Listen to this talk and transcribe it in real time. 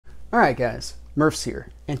Alright guys, Murph's here,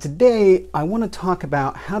 and today I want to talk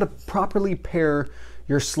about how to properly pair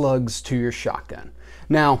your slugs to your shotgun.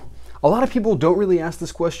 Now, a lot of people don't really ask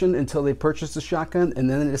this question until they purchase a shotgun and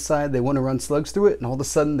then they decide they want to run slugs through it, and all of a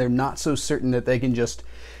sudden they're not so certain that they can just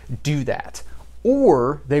do that.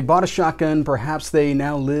 Or they bought a shotgun, perhaps they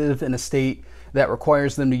now live in a state that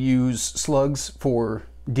requires them to use slugs for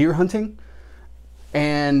deer hunting,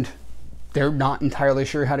 and they're not entirely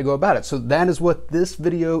sure how to go about it. So that is what this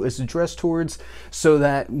video is addressed towards, so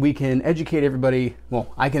that we can educate everybody,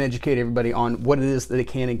 well, I can educate everybody on what it is that they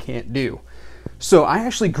can and can't do. So I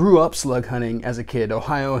actually grew up slug hunting as a kid.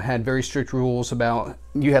 Ohio had very strict rules about,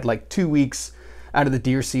 you had like 2 weeks out of the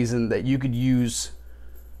deer season that you could use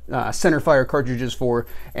center fire cartridges for,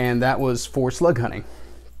 and that was for slug hunting.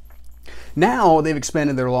 Now they've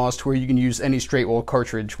expanded their laws to where you can use any straight wall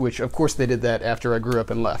cartridge, which of course they did that after I grew up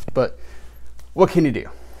and left, but what can you do?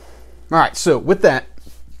 All right, so with that,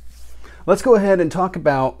 let's go ahead and talk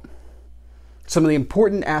about some of the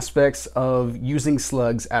important aspects of using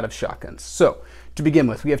slugs out of shotguns. So to begin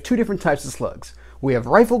with, we have two different types of slugs. We have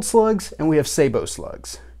rifled slugs and we have sabot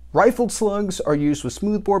slugs. Rifled slugs are used with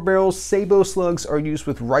smoothbore barrels. Sabot slugs are used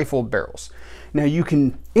with rifled barrels. Now you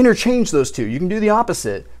can interchange those two. You can do the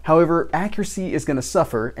opposite. However, accuracy is going to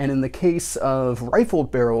suffer, and in the case of rifled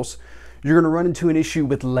barrels, you're going to run into an issue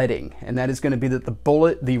with leading, and that is going to be that the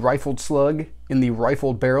bullet, the rifled slug in the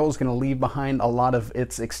rifled barrel, is going to leave behind a lot of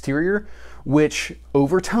its exterior, which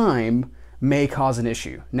over time may cause an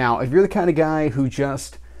issue. Now, if you're the kind of guy who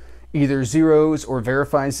just either zeros or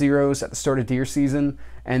verifies zeros at the start of deer season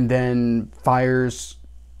and then fires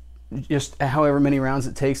just however many rounds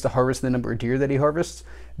it takes to harvest the number of deer that he harvests,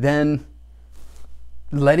 then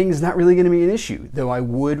leading is not really going to be an issue, though I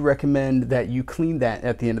would recommend that you clean that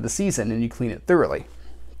at the end of the season and you clean it thoroughly.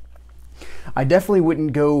 I definitely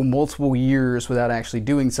wouldn't go multiple years without actually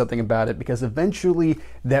doing something about it, because eventually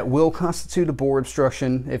that will constitute a bore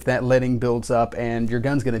obstruction if that leading builds up and your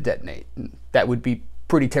gun's going to detonate. That would be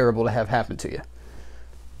pretty terrible to have happen to you.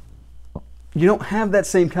 You don't have that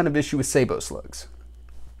same kind of issue with sabot slugs,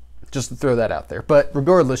 just to throw that out there, but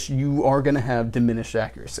regardless, you are going to have diminished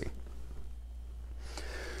accuracy.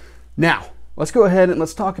 Now, let's go ahead and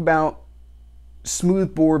let's talk about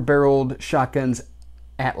smoothbore barreled shotguns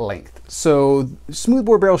at length. So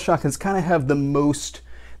smoothbore barrel shotguns kind of have the most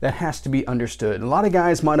that has to be understood. A lot of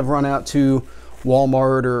guys might have run out to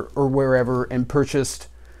Walmart or wherever and purchased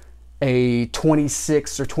a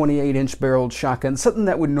 26 or 28 inch barreled shotgun, something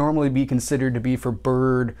that would normally be considered to be for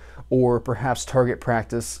bird or perhaps target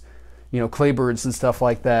practice, you know, clay birds and stuff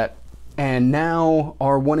like that, and now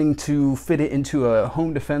are wanting to fit it into a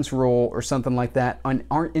home defense role or something like that and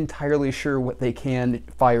aren't entirely sure what they can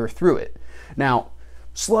fire through it. Now,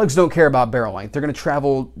 slugs don't care about barrel length. They're going to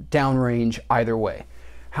travel downrange either way.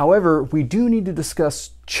 However, we do need to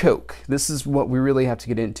discuss choke. This is what we really have to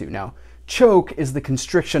get into. Now, choke is the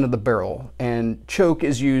constriction of the barrel, and choke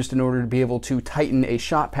is used in order to be able to tighten a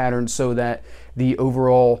shot pattern so that the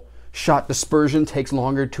overall shot dispersion takes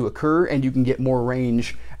longer to occur and you can get more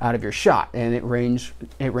range out of your shot. And it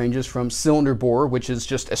ranges from cylinder bore, which is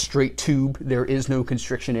just a straight tube, there is no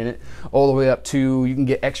constriction in it, all the way up to you can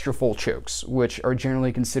get extra full chokes, which are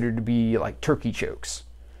generally considered to be like turkey chokes.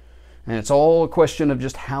 And it's all a question of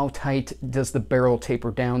just how tight does the barrel taper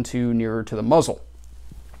down to nearer to the muzzle.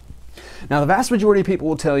 Now, the vast majority of people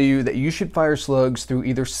will tell you that you should fire slugs through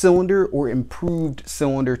either cylinder or improved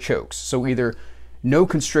cylinder chokes. So either no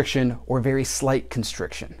constriction or very slight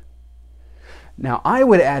constriction. Now, I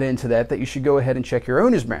would add into that you should go ahead and check your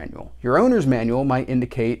owner's manual. Your owner's manual might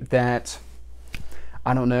indicate that,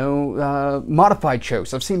 I don't know, modified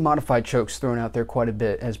chokes. I've seen modified chokes thrown out there quite a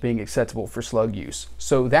bit as being acceptable for slug use.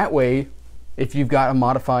 So that way, if you've got a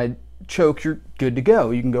modified choke, you're good to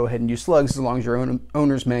go. You can go ahead and use slugs as long as your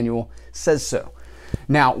owner's manual says so.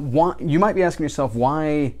 Now, you might be asking yourself,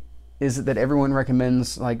 why is it that everyone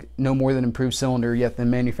recommends like no more than improved cylinder, yet the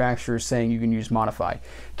manufacturer is saying you can use modified?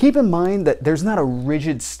 Keep in mind that there's not a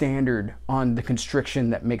rigid standard on the constriction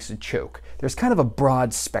that makes a choke. There's kind of a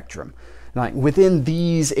broad spectrum. Like within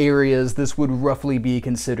these areas, this would roughly be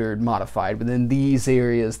considered modified. Within these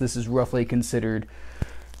areas, this is roughly considered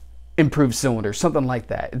improved cylinder, something like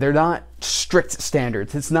that. They're not strict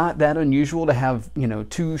standards. It's not that unusual to have, you know,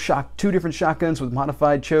 two different shotguns with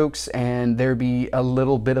modified chokes and there be a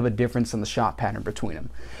little bit of a difference in the shot pattern between them.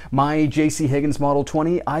 My JC Higgins Model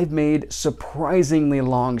 20, I've made surprisingly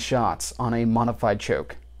long shots on a modified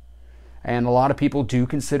choke. And a lot of people do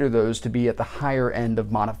consider those to be at the higher end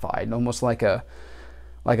of modified, almost like a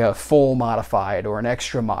full modified or an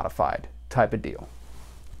extra modified type of deal.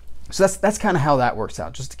 So that's kind of how that works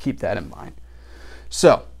out, just to keep that in mind.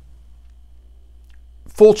 So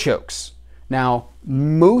full chokes. Now,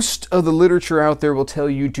 most of the literature out there will tell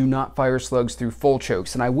you do not fire slugs through full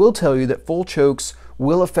chokes, and I will tell you that full chokes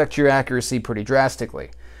will affect your accuracy pretty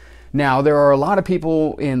drastically. Now, there are a lot of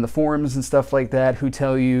people in the forums and stuff like that who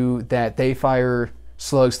tell you that they fire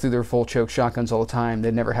slugs through their full choke shotguns all the time.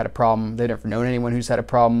 They've never had a problem. They've never known anyone who's had a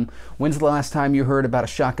problem. When's the last time you heard about a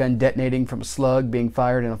shotgun detonating from a slug being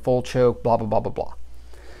fired in a full choke? Blah, blah, blah, blah, blah.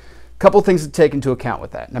 Couple things to take into account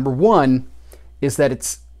with that. Number one is that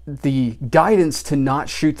it's the guidance to not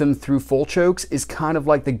shoot them through full chokes is kind of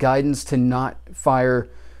like the guidance to not fire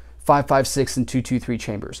 5.56 and 2.23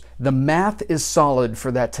 chambers. The math is solid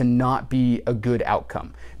for that to not be a good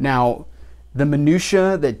outcome. Now, the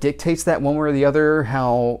minutia that dictates that one way or the other,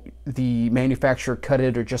 how the manufacturer cut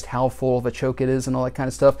it or just how full of a choke it is and all that kind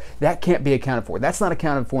of stuff, that can't be accounted for. That's not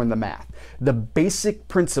accounted for in the math. The basic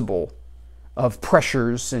principle of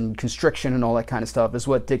pressures and constriction and all that kind of stuff is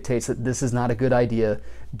what dictates that this is not a good idea.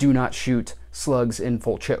 Do not shoot slugs in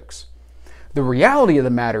full chokes. The reality of the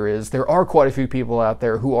matter is there are quite a few people out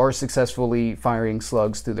there who are successfully firing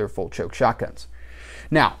slugs through their full choke shotguns.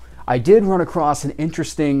 Now, I did run across an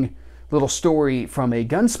interesting little story from a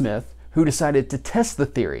gunsmith who decided to test the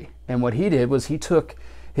theory. And what he did was he took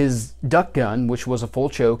his duck gun, which was a full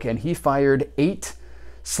choke, and he fired 8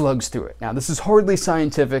 slugs through it. Now, this is hardly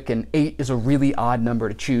scientific, and 8 is a really odd number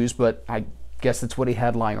to choose, but I guess that's what he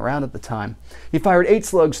had lying around at the time. He fired 8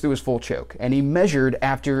 slugs through his full choke, and he measured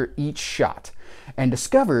after each shot and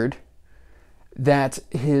discovered that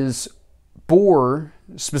his bore,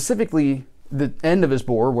 specifically the end of his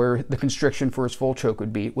bore where the constriction for his full choke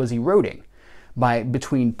would be, was eroding by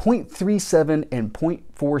between 0.37 and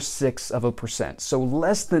 0.46%. So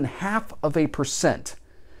less than half of a percent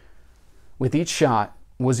with each shot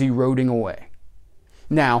was eroding away.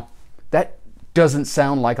 Now, that doesn't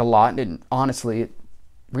sound like a lot, and honestly, it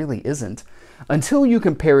really isn't, until you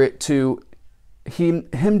compare it to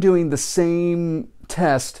him doing the same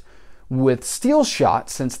test with steel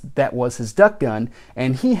shot, since that was his duck gun,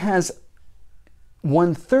 and he has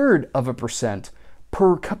 1/3%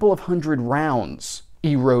 per couple of hundred rounds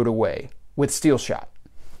erode away with steel shot.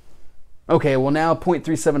 Okay, well now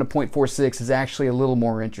 0.37 to 0.46 is actually a little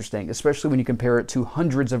more interesting, especially when you compare it to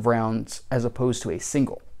hundreds of rounds as opposed to a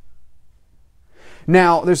single.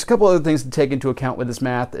 Now, there's a couple other things to take into account with this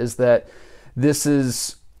math, is that this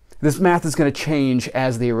math is going to change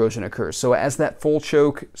as the erosion occurs. So as that full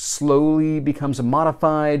choke slowly becomes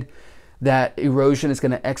modified, that erosion is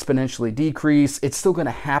going to exponentially decrease. It's still going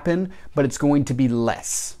to happen, but it's going to be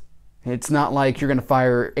less. It's not like you're going to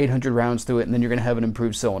fire 800 rounds through it and then you're going to have an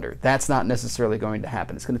improved cylinder. That's not necessarily going to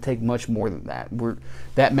happen. It's going to take much more than that.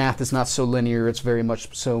 That math is not so linear. It's very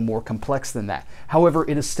much so more complex than that. However,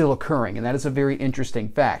 it is still occurring, and that is a very interesting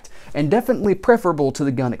fact, and definitely preferable to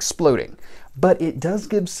the gun exploding. But it does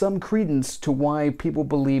give some credence to why people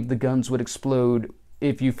believe the guns would explode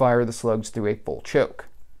if you fire the slugs through a full choke.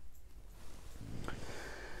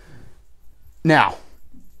 Now,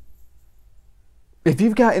 if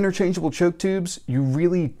you've got interchangeable choke tubes, you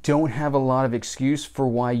really don't have a lot of excuse for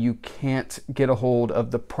why you can't get a hold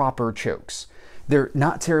of the proper chokes. They're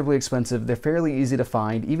not terribly expensive. They're fairly easy to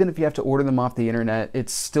find. Even if you have to order them off the internet,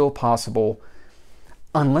 it's still possible.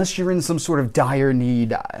 Unless you're in some sort of dire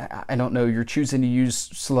need, I don't know, you're choosing to use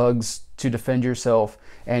slugs to defend yourself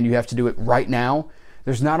and you have to do it right now,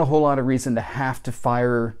 there's not a whole lot of reason to have to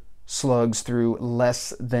fire slugs through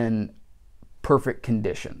less than perfect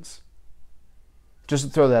conditions. Just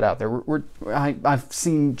to throw that out there. I've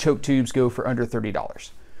seen choke tubes go for under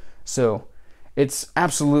 $30. So it's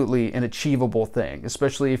absolutely an achievable thing,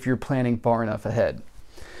 especially if you're planning far enough ahead.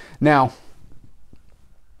 Now,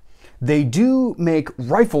 they do make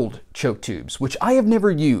rifled choke tubes, which I have never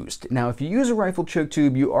used. Now, if you use a rifled choke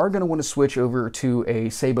tube, you are going to want to switch over to a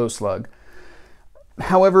Sabo slug.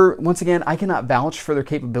 However, once again, I cannot vouch for their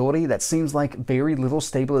capability. That seems like very little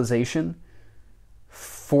stabilization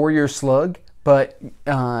for your slug. But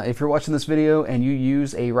if you're watching this video and you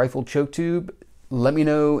use a rifled choke tube, let me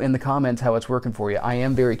know in the comments how it's working for you. I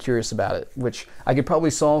am very curious about it, which I could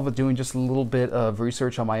probably solve with doing just a little bit of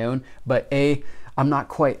research on my own. But I'm not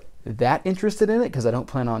quite that interested in it because I don't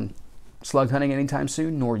plan on slug hunting anytime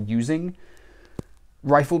soon, nor using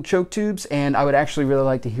rifled choke tubes. And I would actually really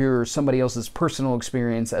like to hear somebody else's personal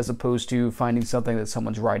experience as opposed to finding something that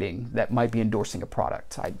someone's writing that might be endorsing a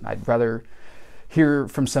product. I'd rather hear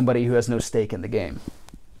from somebody who has no stake in the game.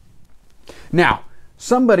 Now,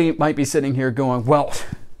 somebody might be sitting here going, well,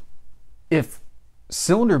 if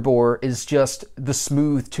cylinder bore is just the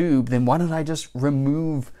smooth tube, then why don't I just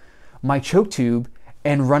remove my choke tube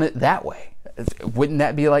and run it that way? Wouldn't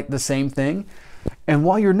that be like the same thing? And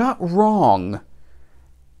while you're not wrong,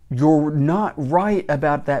 you're not right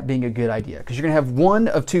about that being a good idea, because you're going to have one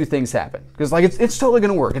of two things happen. Because like it's totally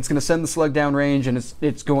going to work. It's going to send the slug downrange, and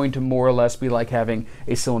it's going to more or less be like having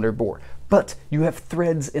a cylinder bore. But you have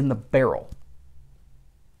threads in the barrel.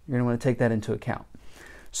 You're going to want to take that into account.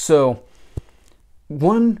 So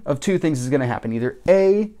one of two things is going to happen. Either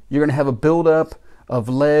A, you're going to have a buildup of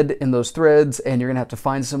lead in those threads, and you're going to have to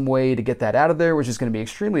find some way to get that out of there, which is going to be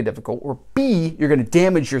extremely difficult. Or B, you're going to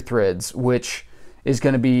damage your threads, which is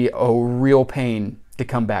going to be a real pain to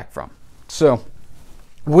come back from. So,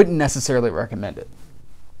 wouldn't necessarily recommend it.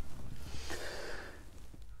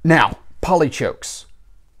 Now, polychokes.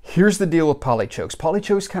 Here's the deal with polychokes.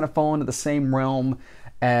 Polychokes kind of fall into the same realm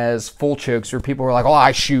as full chokes, where people are like, oh,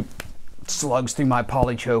 I shoot slugs through my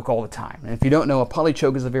polychoke all the time. And if you don't know, a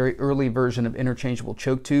polychoke is a very early version of interchangeable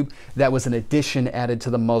choke tube that was an addition added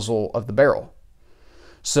to the muzzle of the barrel.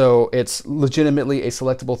 So it's legitimately a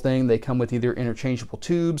selectable thing. They come with either interchangeable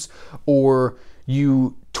tubes, or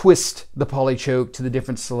you twist the polychoke to the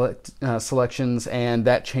different selections, and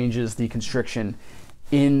that changes the constriction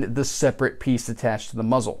in the separate piece attached to the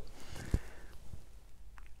muzzle.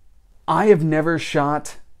 I have never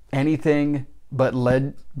shot anything but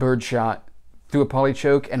lead birdshot through a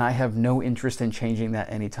polychoke, and I have no interest in changing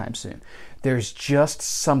that anytime soon. There's just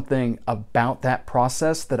something about that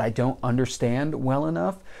process that I don't understand well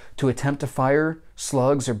enough to attempt to fire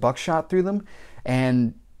slugs or buckshot through them.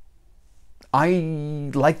 And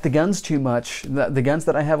I like the guns too much. The guns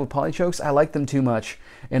that I have with polychokes, I like them too much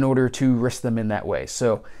in order to risk them in that way.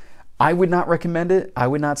 So I would not recommend it. I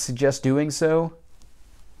would not suggest doing so.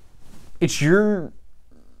 It's your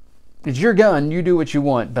gun. You do what you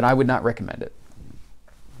want, but I would not recommend it.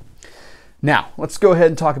 Now, let's go ahead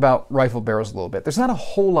and talk about rifle barrels a little bit. There's not a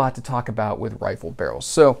whole lot to talk about with rifle barrels.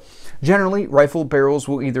 So generally, rifle barrels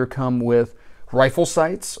will either come with rifle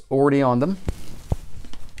sights already on them,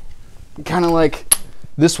 kind of like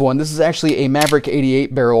this one. This is actually a Maverick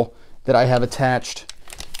 88 barrel that I have attached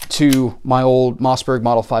to my old Mossberg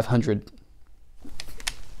Model 500.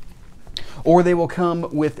 Or they will come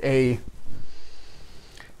with an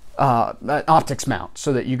optics mount,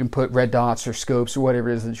 so that you can put red dots or scopes or whatever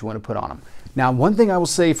it is that you want to put on them. Now, one thing I will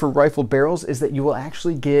say for rifle barrels is that you will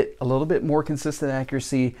actually get a little bit more consistent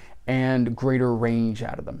accuracy and greater range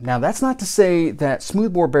out of them. Now, that's not to say that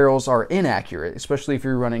smoothbore barrels are inaccurate, especially if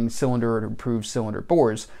you're running cylinder or improved cylinder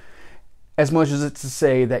bores, as much as it's to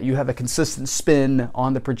say that you have a consistent spin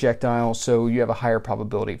on the projectile, so you have a higher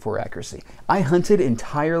probability for accuracy. I hunted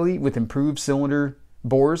entirely with improved cylinder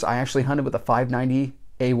bores. I actually hunted with a 590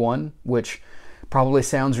 A1, which probably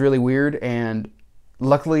sounds really weird, and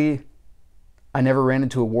luckily I never ran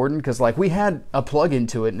into a warden, because like we had a plug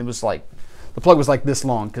into it, and it was like, the plug was like this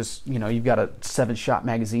long, because you know, you've got a 7-shot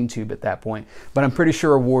magazine tube at that point. But I'm pretty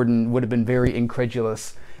sure a warden would have been very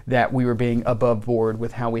incredulous that we were being above board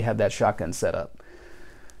with how we had that shotgun set up.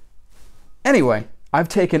 Anyway, I've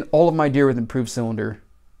taken all of my deer with improved cylinder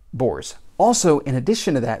bores. Also, in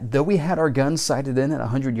addition to that, though we had our guns sighted in at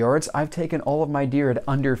 100 yards, I've taken all of my deer at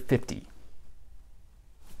under 50.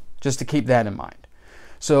 Just to keep that in mind.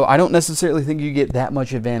 So I don't necessarily think you get that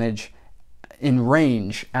much advantage in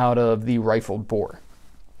range out of the rifled bore.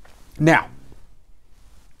 Now,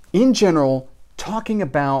 in general, talking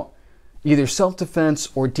about either self-defense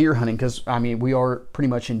or deer hunting, because I mean, we are pretty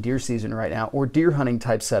much in deer season right now, or deer hunting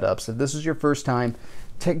type setups. If this is your first time,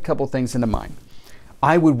 take a couple things into mind.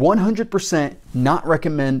 I would 100% not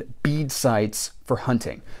recommend bead sights for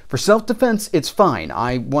hunting. For self-defense, it's fine.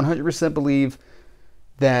 I 100% believe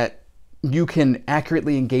that you can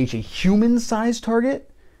accurately engage a human-sized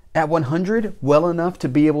target at 100 well enough to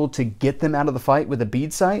be able to get them out of the fight with a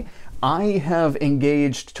bead sight. I have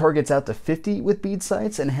engaged targets out to 50 with bead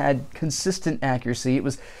sights and had consistent accuracy. It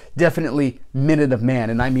was definitely minute of man,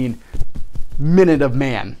 and I mean minute of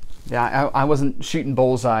man. Yeah, I wasn't shooting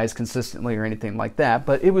bullseyes consistently or anything like that,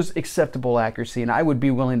 but it was acceptable accuracy, and I would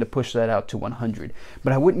be willing to push that out to 100.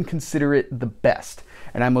 But I wouldn't consider it the best,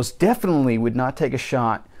 and I most definitely would not take a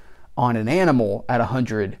shot on an animal at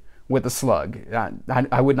 100 with a slug.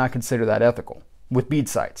 I would not consider that ethical with bead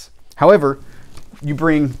sights. However, you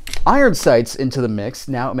bring iron sights into the mix,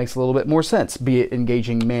 now it makes a little bit more sense. Be it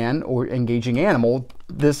engaging man or engaging animal,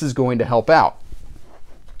 this is going to help out.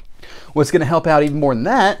 What's going to help out even more than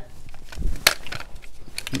that,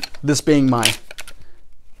 this being my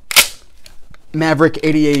Maverick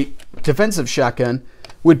 88 defensive shotgun,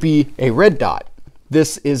 would be a red dot.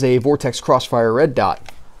 This is a Vortex Crossfire red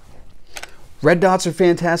dot. Red dots are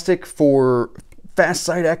fantastic for fast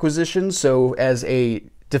sight acquisition, so as a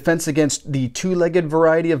defense against the two-legged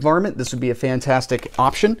variety of varmint, this would be a fantastic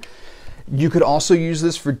option. You could also use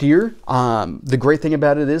this for deer. The great thing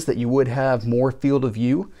about it is that you would have more field of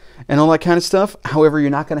view and all that kind of stuff. However, you're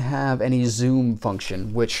not going to have any zoom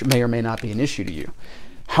function, which may or may not be an issue to you.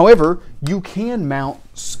 However, you can mount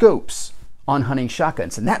scopes on hunting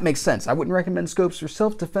shotguns, and that makes sense. I wouldn't recommend scopes for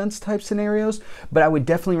self-defense type scenarios, but I would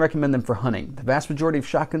definitely recommend them for hunting. The vast majority of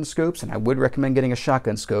shotgun scopes, and I would recommend getting a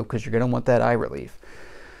shotgun scope because you're going to want that eye relief.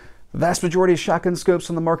 The vast majority of shotgun scopes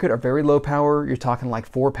on the market are very low power. You're talking like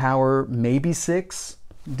 4 power, maybe 6.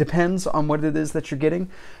 Depends on what it is that you're getting.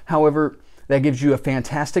 However, that gives you a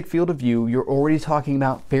fantastic field of view. You're already talking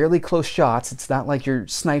about fairly close shots. It's not like you're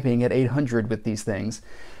sniping at 800 with these things.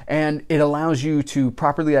 And it allows you to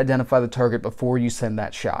properly identify the target before you send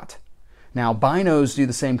that shot. Now, binos do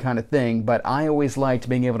the same kind of thing, but I always liked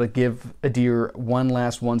being able to give a deer one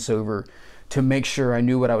last once-over to make sure I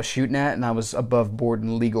knew what I was shooting at and I was above board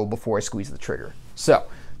and legal before I squeezed the trigger. So,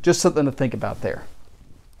 just something to think about there.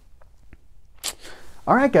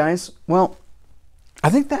 All right, guys. Well, I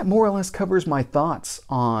think that more or less covers my thoughts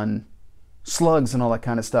on slugs and all that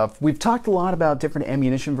kind of stuff. We've talked a lot about different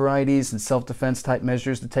ammunition varieties and self-defense type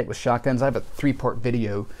measures to take with shotguns. I have a 3-part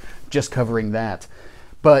video just covering that.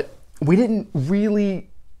 But we didn't really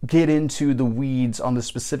get into the weeds on the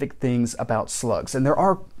specific things about slugs. And there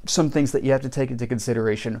are some things that you have to take into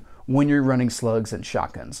consideration when you're running slugs and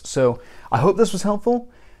shotguns. So I hope this was helpful.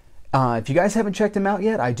 If you guys haven't checked them out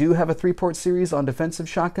yet, I do have a 3-part series on defensive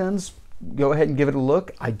shotguns. Go ahead and give it a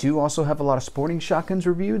look. I do also have a lot of sporting shotguns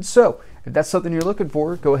reviewed. So if that's something you're looking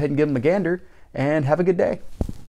for, go ahead and give them a gander and have a good day.